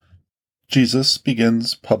Jesus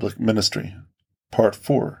begins public ministry. Part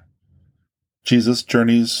 4. Jesus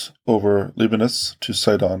journeys over Libanus to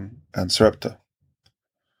Sidon and Sarepta.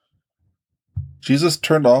 Jesus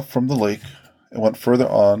turned off from the lake and went further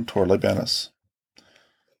on toward Libanus.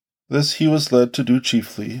 This he was led to do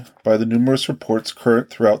chiefly by the numerous reports current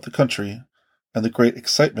throughout the country and the great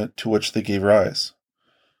excitement to which they gave rise.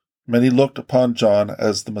 Many looked upon John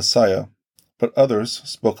as the Messiah, but others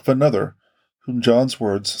spoke of another, whom John's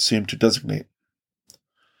words seemed to designate.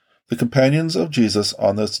 The companions of Jesus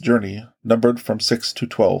on this journey numbered from 6 to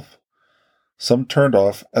 12. Some turned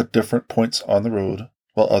off at different points on the road,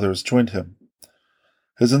 while others joined him.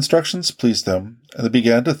 His instructions pleased them, and they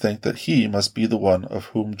began to think that he must be the one of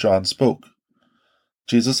whom John spoke.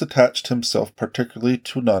 Jesus attached himself particularly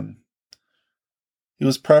to none. He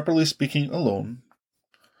was properly speaking alone,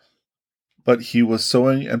 but he was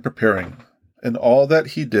sowing and preparing. In all that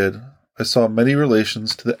he did, I saw many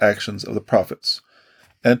relations to the actions of the prophets,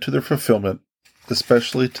 and to their fulfillment,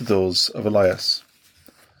 especially to those of Elias.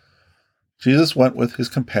 Jesus went with his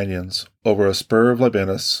companions over a spur of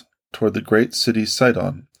Libanus toward the great city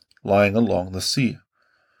Sidon, lying along the sea.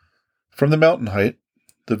 From the mountain height,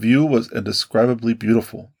 the view was indescribably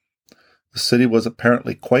beautiful. The city was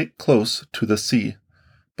apparently quite close to the sea,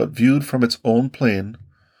 but viewed from its own plain,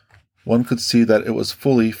 one could see that it was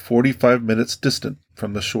fully 45 minutes distant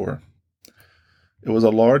from the shore. It was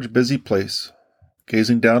a large, busy place.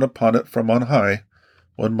 Gazing down upon it from on high,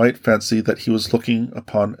 one might fancy that he was looking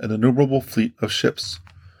upon an innumerable fleet of ships,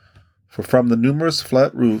 for from the numerous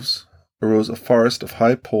flat roofs arose a forest of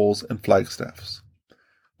high poles and flagstaffs,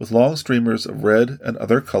 with long streamers of red and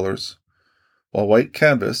other colors, while white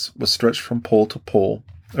canvas was stretched from pole to pole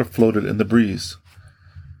or floated in the breeze.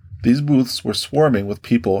 These booths were swarming with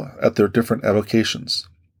people at their different avocations.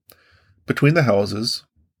 Between the houses,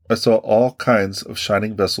 I saw all kinds of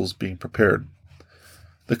shining vessels being prepared.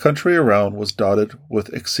 The country around was dotted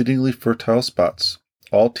with exceedingly fertile spots,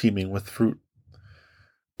 all teeming with fruit.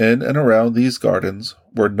 In and around these gardens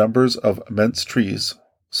were numbers of immense trees,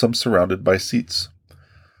 some surrounded by seats.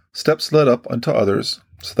 Steps led up unto others,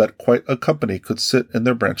 so that quite a company could sit in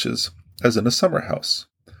their branches, as in a summer house.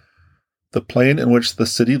 The plain in which the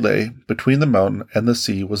city lay, between the mountain and the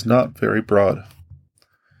sea, was not very broad.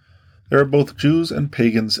 There were both Jews and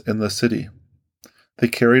pagans in the city. They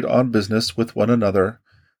carried on business with one another,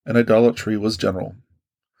 and idolatry was general.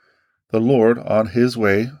 The Lord, on his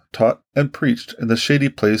way, taught and preached in the shady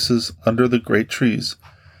places under the great trees,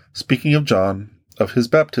 speaking of John, of his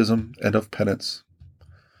baptism, and of penance.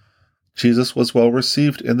 Jesus was well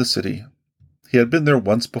received in the city. He had been there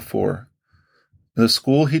once before. In the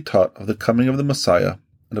school he taught of the coming of the Messiah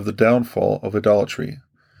and of the downfall of idolatry.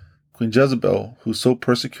 Queen Jezebel, who so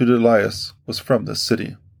persecuted Elias, was from this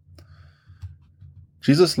city.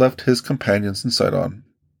 Jesus left his companions in Sidon,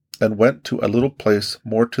 and went to a little place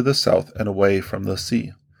more to the south and away from the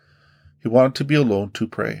sea. He wanted to be alone to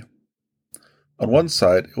pray. On one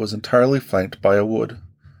side it was entirely flanked by a wood.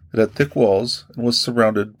 It had thick walls and was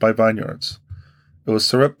surrounded by vineyards. It was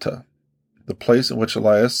Sarepta, the place in which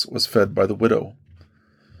Elias was fed by the widow.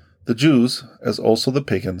 The Jews, as also the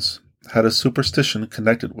pagans, had a superstition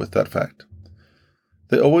connected with that fact.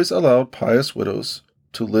 They always allowed pious widows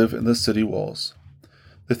to live in the city walls.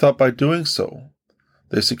 They thought by doing so,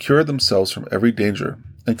 they secured themselves from every danger,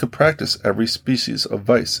 and could practice every species of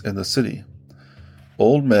vice in the city.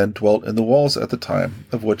 Old men dwelt in the walls at the time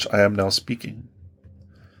of which I am now speaking.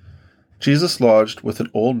 Jesus lodged with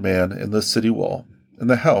an old man in the city wall, in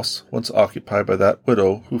the house once occupied by that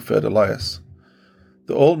widow who fed Elias.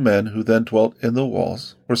 The old men who then dwelt in the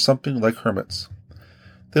walls were something like hermits.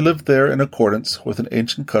 They lived there in accordance with an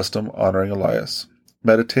ancient custom honoring Elias,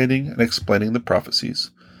 meditating and explaining the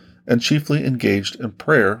prophecies, and chiefly engaged in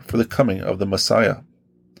prayer for the coming of the Messiah.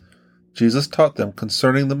 Jesus taught them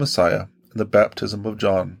concerning the Messiah and the baptism of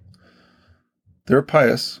John. They were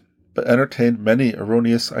pious, but entertained many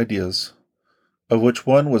erroneous ideas, of which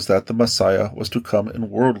one was that the Messiah was to come in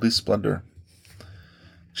worldly splendor.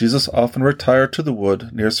 Jesus often retired to the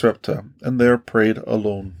wood near Sarepta, and there prayed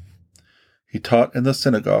alone. He taught in the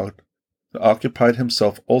synagogue, and occupied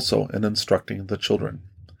himself also in instructing the children.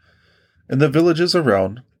 In the villages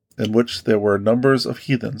around, in which there were numbers of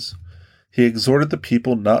heathens, he exhorted the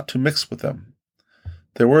people not to mix with them.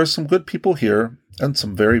 There were some good people here, and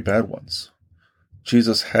some very bad ones.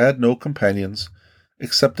 Jesus had no companions,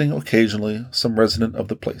 excepting occasionally some resident of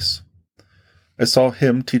the place. I saw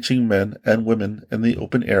him teaching men and women in the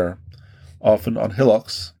open air, often on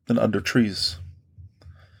hillocks and under trees.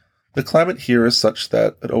 The climate here is such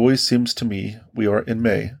that it always seems to me we are in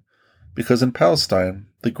May, because in Palestine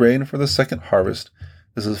the grain for the second harvest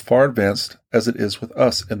is as far advanced as it is with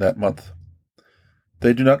us in that month.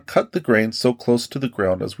 They do not cut the grain so close to the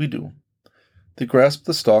ground as we do. They grasp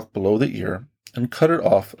the stalk below the ear and cut it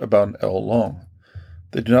off about an ell long.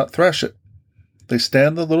 They do not thrash it. They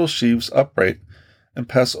stand the little sheaves upright and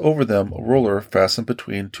pass over them a roller fastened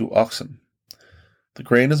between two oxen. The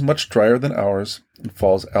grain is much drier than ours and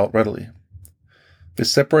falls out readily. They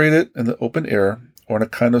separate it in the open air or in a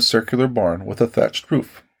kind of circular barn with a thatched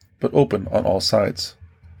roof, but open on all sides.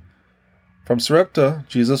 From Sarepta,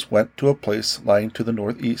 Jesus went to a place lying to the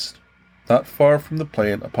northeast, not far from the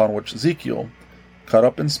plain upon which Ezekiel, caught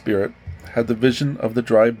up in spirit, had the vision of the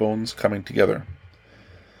dry bones coming together.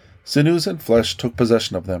 Sinews and flesh took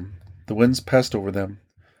possession of them. The winds passed over them.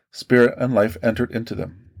 Spirit and life entered into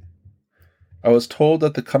them. I was told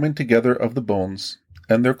that the coming together of the bones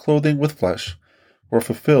and their clothing with flesh were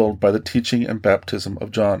fulfilled by the teaching and baptism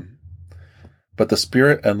of John. But the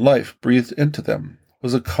spirit and life breathed into them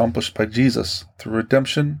was accomplished by Jesus through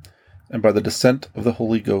redemption and by the descent of the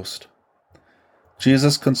Holy Ghost.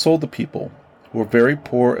 Jesus consoled the people who were very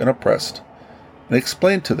poor and oppressed, and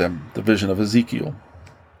explained to them the vision of Ezekiel.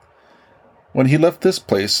 When he left this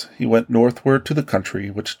place, he went northward to the country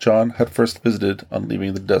which John had first visited on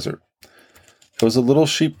leaving the desert. It was a little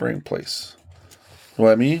sheep-rearing place.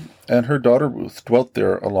 Noemi and her daughter Ruth dwelt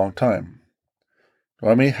there a long time.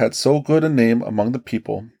 Noemi had so good a name among the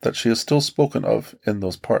people that she is still spoken of in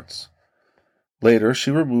those parts. Later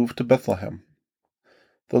she removed to Bethlehem.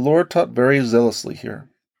 The Lord taught very zealously here.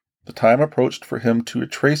 The time approached for him to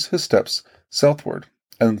retrace his steps southward,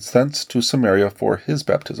 and thence to Samaria for his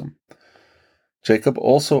baptism. Jacob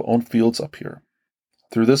also owned fields up here.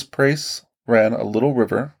 Through this place ran a little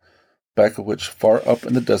river, back of which far up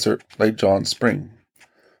in the desert lay John's spring.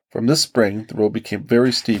 From this spring the road became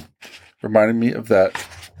very steep, reminding me of that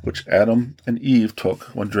which Adam and Eve took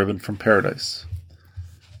when driven from paradise.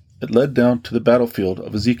 It led down to the battlefield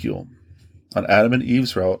of Ezekiel. On Adam and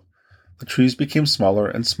Eve's route, the trees became smaller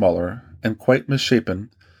and smaller, and quite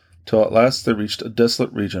misshapen, till at last they reached a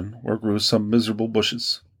desolate region where grew some miserable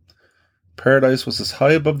bushes. Paradise was as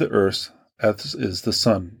high above the earth as is the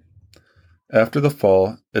sun. After the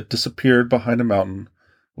fall, it disappeared behind a mountain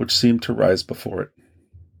which seemed to rise before it.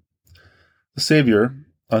 The Savior,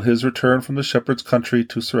 on his return from the shepherd's country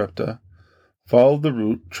to Sarepta, followed the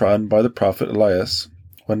route trodden by the prophet Elias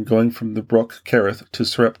when going from the brook Cherith to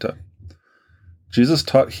Sarepta. Jesus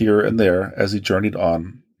taught here and there as he journeyed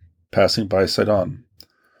on, passing by Sidon.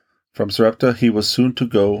 From Sarepta he was soon to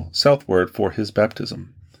go southward for his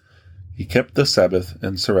baptism. He kept the Sabbath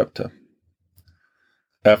in Sarepta.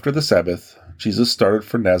 After the Sabbath, Jesus started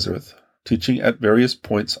for Nazareth, teaching at various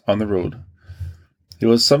points on the road. He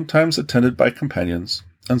was sometimes attended by companions,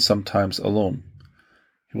 and sometimes alone.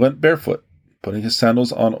 He went barefoot, putting his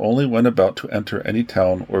sandals on only when about to enter any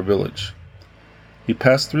town or village. He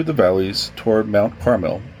passed through the valleys toward Mount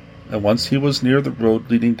Carmel, and once he was near the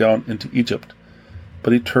road leading down into Egypt,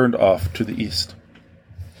 but he turned off to the east.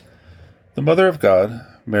 The Mother of God,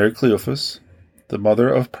 Mary Cleophas, the mother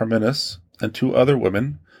of Parmenas, and 2 other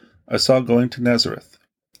women, I saw going to Nazareth,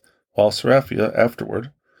 while Seraphia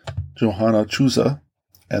afterward, Johanna Chusa,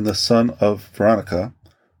 and the son of Veronica,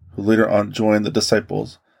 who later on joined the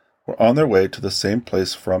disciples, were on their way to the same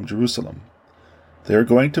place from Jerusalem. They were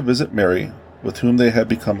going to visit Mary, with whom they had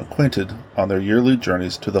become acquainted on their yearly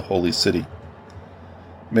journeys to the holy city.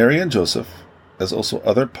 Mary and Joseph, as also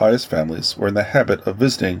other pious families, were in the habit of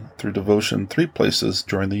visiting through devotion 3 places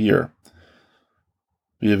during the year,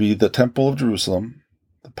 viz. The Temple of Jerusalem,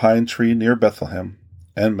 the pine tree near Bethlehem,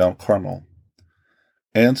 and Mount Carmel.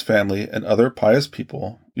 Anne's family and other pious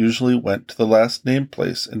people usually went to the last named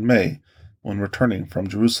place in May when returning from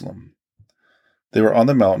Jerusalem. They were on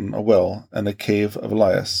the mountain, a well, and a cave of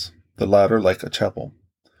Elias, the latter like a chapel.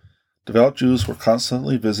 Devout Jews were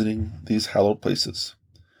constantly visiting these hallowed places.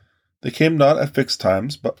 They came not at fixed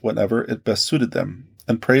times, but whenever it best suited them,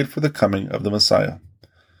 and prayed for the coming of the Messiah.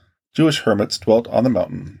 Jewish hermits dwelt on the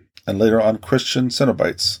mountain, and later on Christian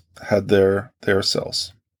Cenobites had their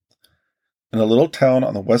cells. In a little town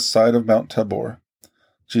on the west side of Mount Tabor,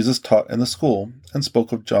 Jesus taught in the school and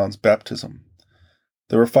spoke of John's baptism.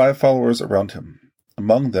 There were 5 followers around him,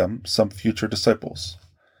 among them some future disciples.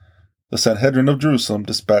 The Sanhedrin of Jerusalem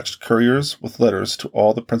dispatched couriers with letters to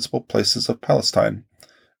all the principal places of Palestine,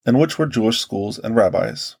 in which were Jewish schools and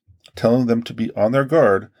rabbis, telling them to be on their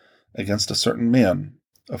guard against a certain man,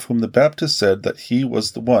 of whom the Baptist said that he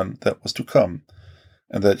was the one that was to come,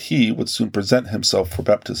 and that he would soon present himself for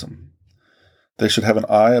baptism. They should have an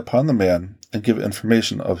eye upon the man and give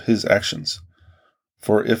information of his actions.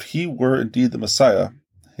 For if he were indeed the Messiah,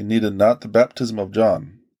 he needed not the baptism of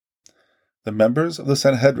John. The members of the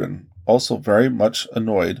Sanhedrin also very much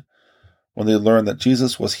annoyed when they learned that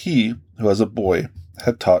Jesus was he who as a boy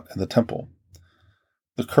had taught in the temple.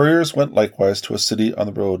 The couriers went likewise to a city on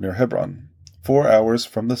the road near Hebron, 4 hours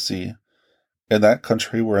from the sea, in that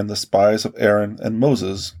country wherein the spies of Aaron and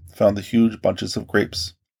Moses found the huge bunches of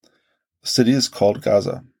grapes. The city is called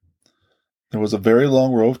Gaza. There was a very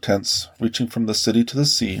long row of tents reaching from the city to the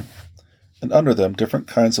sea, and under them different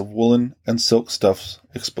kinds of woolen and silk stuffs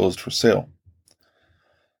exposed for sale.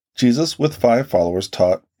 Jesus with 5 followers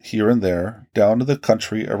taught here and there down to the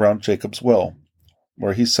country around Jacob's well,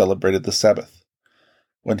 where he celebrated the Sabbath.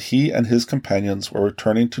 When he and his companions were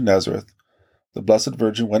returning to Nazareth, the Blessed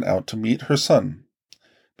Virgin went out to meet her son.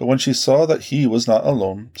 But when she saw that he was not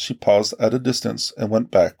alone, she paused at a distance and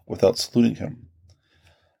went back without saluting him.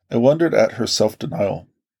 I wondered at her self-denial.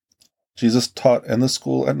 Jesus taught in the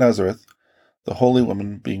school at Nazareth, the holy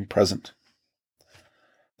women being present.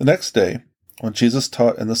 The next day, when Jesus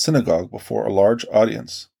taught in the synagogue before a large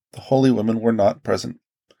audience, the holy women were not present.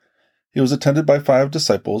 He was attended by 5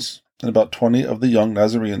 disciples and about 20 of the young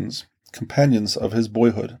Nazarenes, companions of his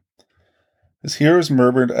boyhood. His hearers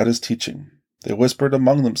murmured at his teaching. They whispered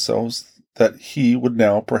among themselves that he would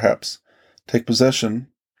now, perhaps, take possession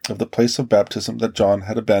of the place of baptism that John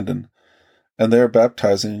had abandoned, and there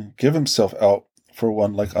baptizing, give himself out for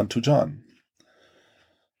one like unto John.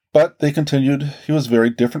 But, they continued, he was very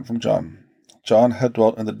different from John. John had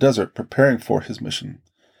dwelt in the desert preparing for his mission.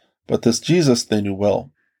 But this Jesus they knew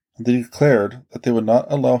well, and they declared that they would not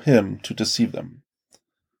allow him to deceive them.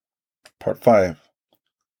 Part 5.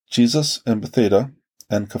 Jesus in Bethsaida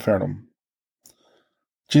and Capharnaum.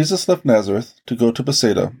 Jesus left Nazareth to go to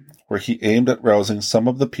Bethsaida, where he aimed at rousing some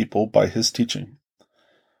of the people by his teaching.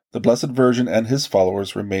 The Blessed Virgin and his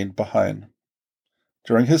followers remained behind.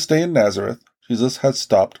 During his stay in Nazareth, Jesus had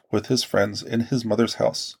stopped with his friends in his mother's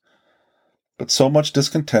house. But so much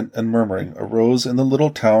discontent and murmuring arose in the little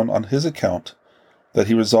town on his account that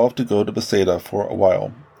he resolved to go to Bethsaida for a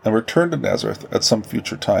while, and return to Nazareth at some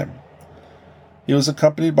future time. He was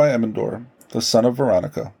accompanied by Emmerich, the son of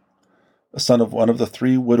Veronica, a son of one of the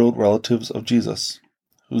 3 widowed relatives of Jesus,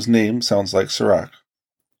 whose name sounds like Sirach,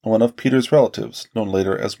 and one of Peter's relatives, known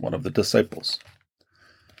later as one of the disciples.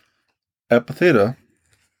 At Bethsaida,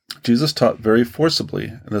 Jesus taught very forcibly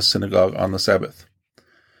in the synagogue on the Sabbath.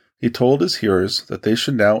 He told his hearers that they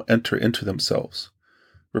should now enter into themselves,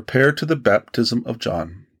 repair to the baptism of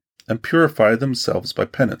John, and purify themselves by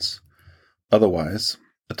penance. Otherwise,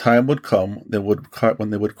 a time would come when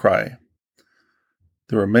they would cry.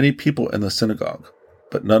 There were many people in the synagogue,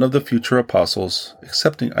 but none of the future apostles,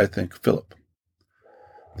 excepting, I think, Philip.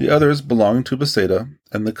 The others belonging to Bethsaida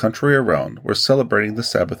and the country around were celebrating the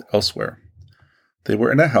Sabbath elsewhere. They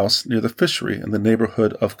were in a house near the fishery in the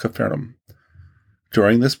neighborhood of Capharnaum.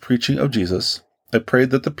 During this preaching of Jesus, I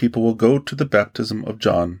prayed that the people will go to the baptism of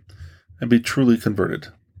John and be truly converted.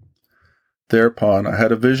 Thereupon I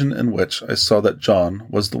had a vision in which I saw that John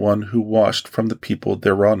was the one who washed from the people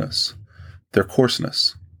their rawness, their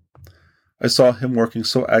coarseness. I saw him working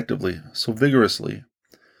so actively, so vigorously,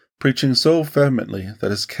 preaching so vehemently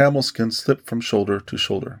that his camel skin slipped from shoulder to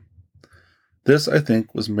shoulder. This, I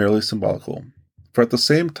think, was merely symbolical, for at the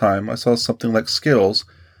same time I saw something like scales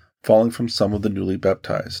falling from some of the newly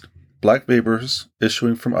baptized, black vapors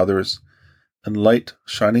issuing from others, and light,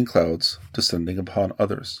 shining clouds descending upon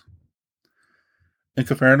others. In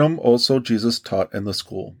Capharnaum also Jesus taught in the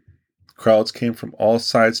school. Crowds came from all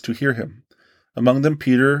sides to hear him, among them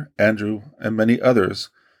Peter, Andrew, and many others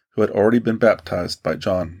who had already been baptized by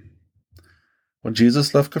John. When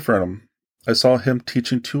Jesus left Capharnaum, I saw him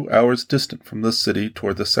teaching 2 hours distant from the city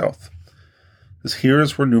toward the south. His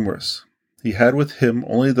hearers were numerous. He had with him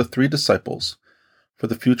only the 3 disciples, for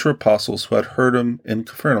the future apostles who had heard him in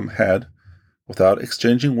Capharnaum had, without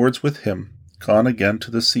exchanging words with him, gone again to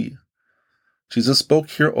the sea. Jesus spoke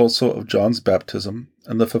here also of John's baptism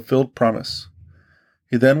and the fulfilled promise.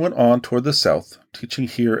 He then went on toward the south, teaching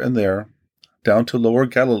here and there, down to Lower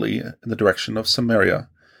Galilee in the direction of Samaria,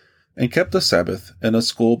 and kept the Sabbath in a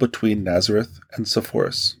school between Nazareth and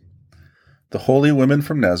Sepphoris. The holy women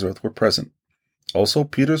from Nazareth were present, also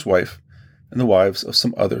Peter's wife and the wives of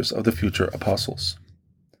some others of the future apostles.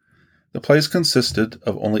 The place consisted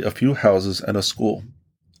of only a few houses and a school.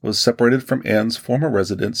 It was separated from Anne's former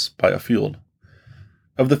residence by a field.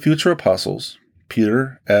 Of the future apostles,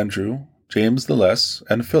 Peter, Andrew, James the Less,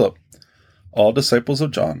 and Philip, all disciples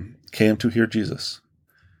of John, came to hear Jesus.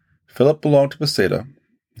 Philip belonged to Bethsaida.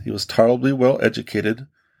 He was tolerably well educated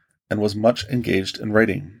and was much engaged in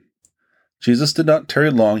writing. Jesus did not tarry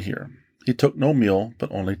long here. He took no meal,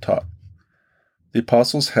 but only taught. The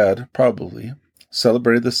apostles had, probably,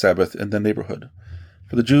 celebrated the Sabbath in the neighborhood,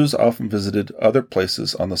 for the Jews often visited other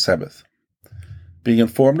places on the Sabbath. Being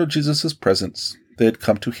informed of Jesus' presence, they had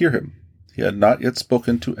come to hear him. He had not yet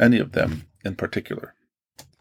spoken to any of them in particular.